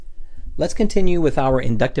Let's continue with our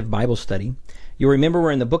inductive Bible study. You'll remember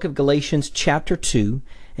we're in the book of Galatians chapter 2,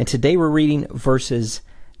 and today we're reading verses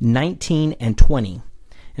 19 and 20.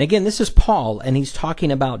 And again, this is Paul, and he's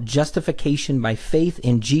talking about justification by faith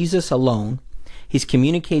in Jesus alone. He's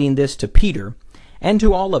communicating this to Peter and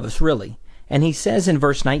to all of us, really. And he says in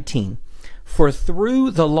verse 19, "For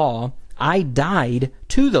through the law I died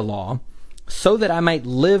to the law, so that I might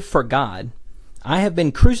live for God. I have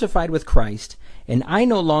been crucified with Christ, and I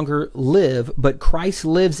no longer live, but Christ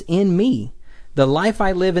lives in me. The life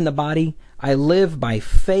I live in the body, I live by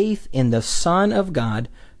faith in the Son of God,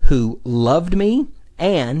 who loved me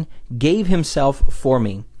and gave himself for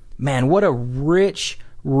me." Man, what a rich,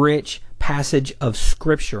 rich passage of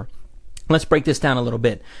Scripture. Let's break this down a little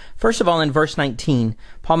bit. First of all, in verse 19,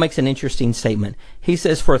 Paul makes an interesting statement. He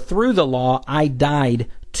says, "For through the law I died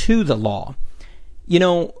to the law." You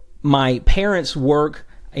know, my parents work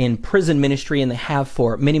in prison ministry, and they have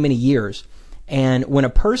for many, many years. And when a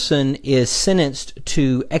person is sentenced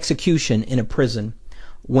to execution in a prison,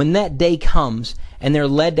 when that day comes and they're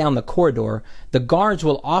led down the corridor, the guards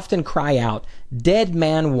will often cry out, "Dead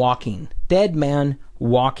man walking, dead man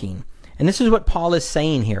walking." And this is what Paul is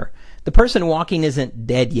saying here. The person walking isn't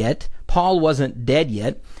dead yet. Paul wasn't dead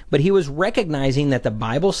yet, but he was recognizing that the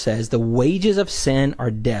Bible says the wages of sin are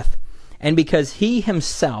death. And because he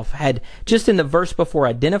himself had, just in the verse before,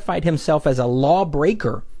 identified himself as a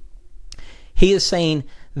lawbreaker, he is saying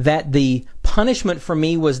that the punishment for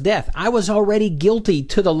me was death. I was already guilty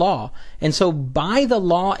to the law. And so by the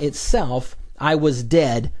law itself, I was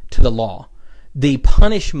dead to the law. The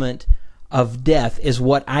punishment of death is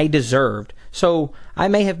what I deserved. So I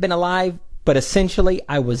may have been alive, but essentially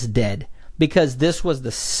I was dead, because this was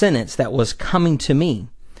the sentence that was coming to me.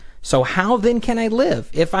 So how then can I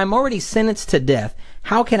live? If I'm already sentenced to death,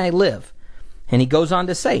 how can I live? And he goes on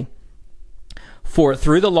to say, "For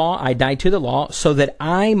through the law I died to the law, so that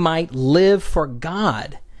I might live for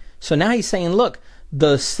God." So now he's saying, look,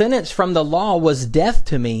 the sentence from the law was death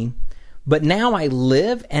to me, but now I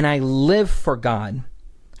live, and I live for God.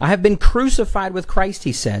 I have been crucified with Christ,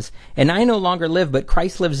 he says, and I no longer live, but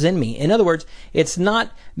Christ lives in me. In other words, it's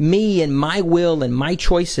not me and my will and my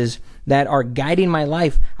choices that are guiding my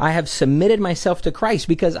life. I have submitted myself to Christ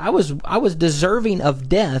because I was deserving of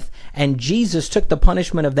death, and Jesus took the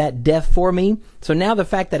punishment of that death for me. So now the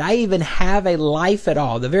fact that I even have a life at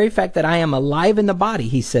all, the very fact that I am alive in the body,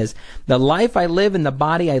 he says, the life I live in the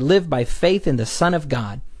body, I live by faith in the Son of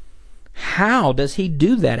God. How does he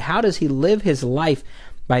do that? How does he live his life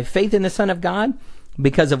by faith in the Son of God?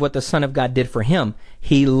 Because of what the Son of God did for him.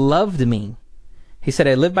 He loved me. He said,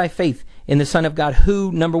 I live by faith in the Son of God,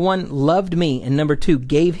 who, number one, loved me, and number two,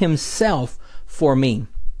 gave himself for me.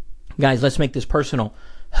 Guys, let's make this personal.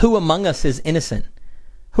 Who among us is innocent?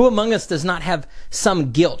 Who among us does not have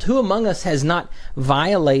some guilt? Who among us has not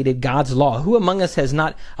violated God's law? Who among us has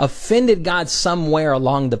not offended God somewhere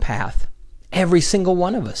along the path? Every single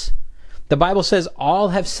one of us. The Bible says all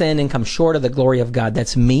have sinned and come short of the glory of God.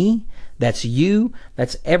 That's me. That's you.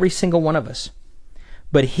 That's every single one of us.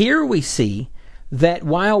 But here we see that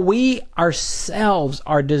while we ourselves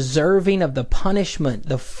are deserving of the punishment,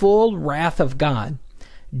 the full wrath of God,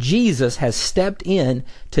 Jesus has stepped in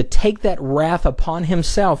to take that wrath upon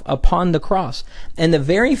himself upon the cross. And the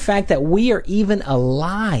very fact that we are even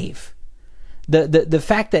alive, the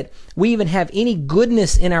fact that we even have any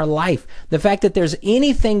goodness in our life, the fact that there's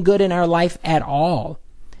anything good in our life at all,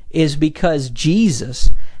 is because Jesus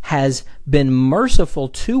has been merciful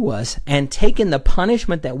to us and taken the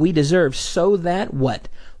punishment that we deserve, so that what?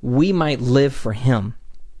 We might live for him.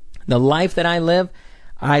 The life that I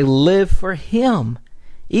live for him.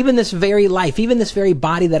 Even this very life, even this very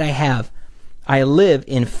body that I have, I live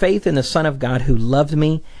in faith in the Son of God, who loved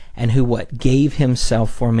me and who what? Gave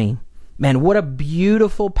himself for me. Man, what a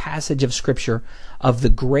beautiful passage of Scripture of the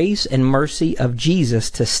grace and mercy of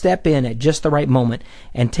Jesus to step in at just the right moment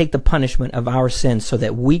and take the punishment of our sins so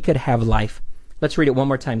that we could have life. Let's read it one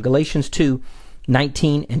more time. Galatians 2,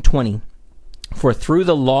 19 and 20. "For through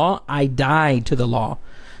the law I died to the law,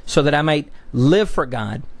 so that I might live for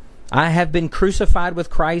God. I have been crucified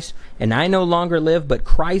with Christ, and I no longer live, but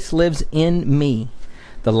Christ lives in me.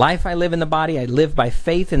 The life I live in the body, I live by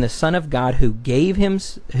faith in the Son of God, who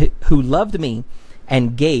loved me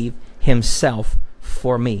and gave himself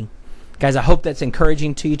for me." Guys, I hope that's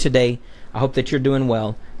encouraging to you today. I hope that you're doing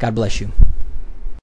well. God bless you.